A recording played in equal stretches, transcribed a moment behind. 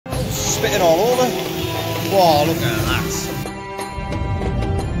spitting all over. Whoa, look at that.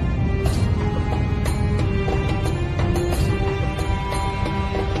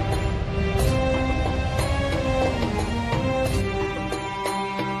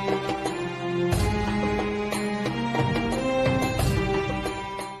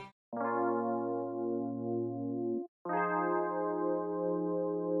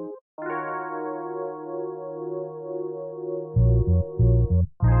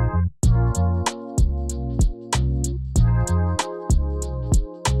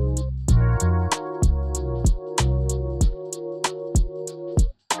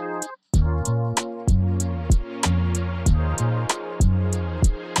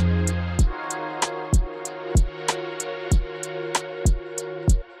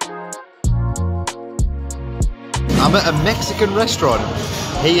 I'm at a Mexican restaurant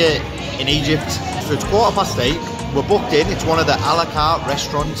here in Egypt. So it's 8:15. We're booked in. It's one of the a la carte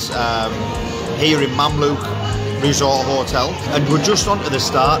restaurants here in Mamluk Resort Hotel. And we're just onto the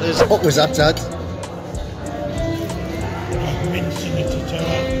starters. What was that, Dad?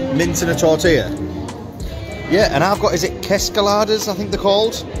 Mince and a tortilla. Yeah, and I've got, is it quescaladas, I think they're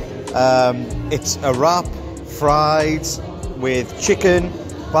called? It's a wrap, fried with chicken,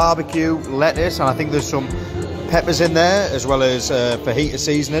 barbecue, lettuce, and I think there's some peppers in there, as well as fajita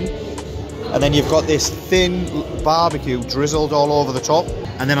seasoning. And then you've got this thin barbecue drizzled all over the top.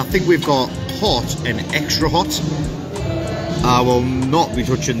 And then I think we've got hot and extra hot. I will not be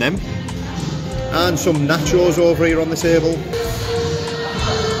touching them. And some nachos over here on the table.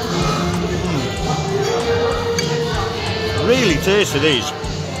 Really tasty, these.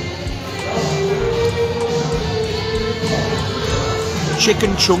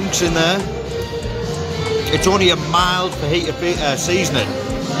 Chicken chunks in there. It's only a mild fajita seasoning,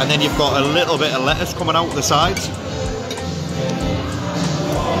 and then you've got a little bit of lettuce coming out the sides.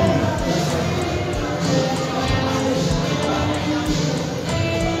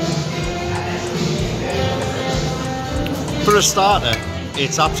 For a starter,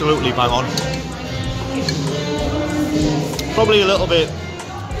 it's absolutely bang on. Probably a little bit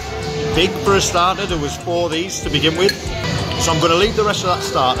big for a starter. There was 4 of these to begin with, so I'm going to leave the rest of that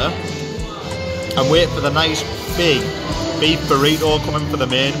starter and wait for the nice big beef burrito coming for the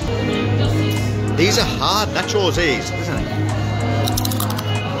main. These are hard nachos, these, isn't it?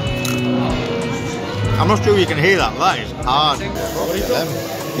 I'm not sure you can hear that, but that is hard.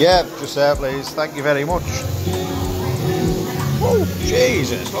 Yeah, just there please, thank you very much. Oh,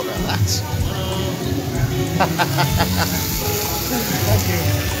 Jesus, look at that. Thank you.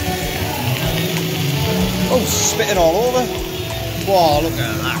 Oh, spitting all over. Whoa, look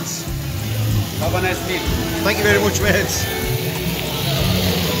at that. Have a nice meal. Thank you very much, mates.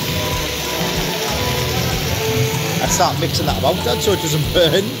 I start mixing that about, Dad, so it doesn't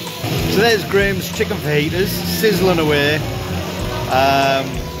burn. So there's Graham's chicken fajitas, sizzling away.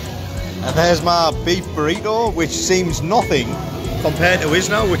 And there's my beef burrito, which seems nothing compared to his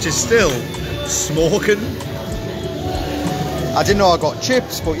now, which is still smoking. I didn't know I got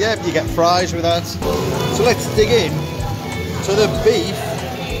chips, but yeah, you get fries with that. So let's dig in to the beef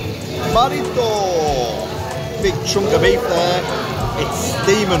burrito. Big chunk of beef there. It's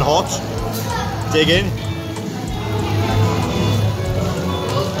steaming hot. Dig in.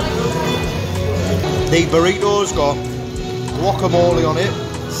 The burrito's got guacamole on it,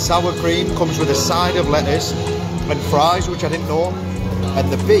 sour cream, comes with a side of lettuce and fries, which I didn't know. And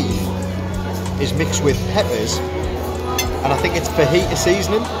the beef is mixed with peppers, and I think it's fajita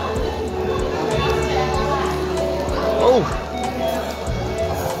seasoning. Oh!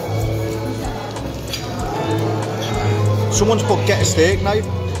 Someone's put get a steak knife.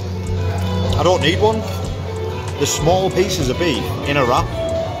 I don't need one. The small pieces of beef in a wrap.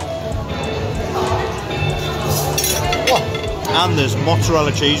 Oh. And there's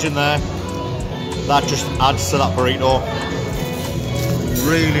mozzarella cheese in there. That just adds to that burrito.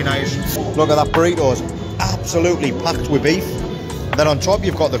 Really nice. Look at that burrito, it's absolutely packed with beef. And then on top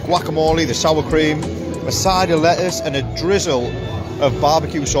you've got the guacamole, the sour cream, a side of lettuce and a drizzle of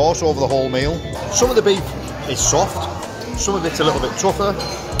barbecue sauce over the whole meal. Some of the beef is soft, some of it's a little bit tougher.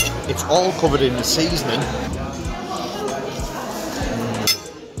 It's all covered in seasoning.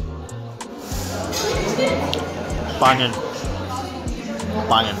 Banging.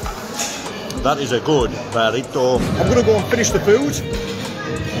 Banging. That is a good burrito. I'm going to go and finish the food,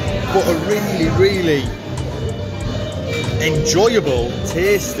 but a really, really enjoyable,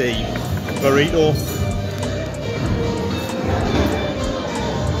 tasty burrito.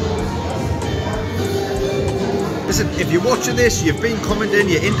 Listen, if you're watching this, you've been commenting,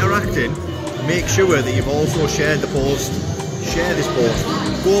 you're interacting, make sure that you've also shared the post. share this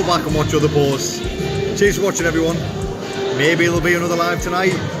post, go back and watch other posts. Cheers for watching, everyone. Maybe there'll be another live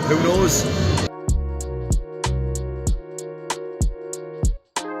tonight, who knows.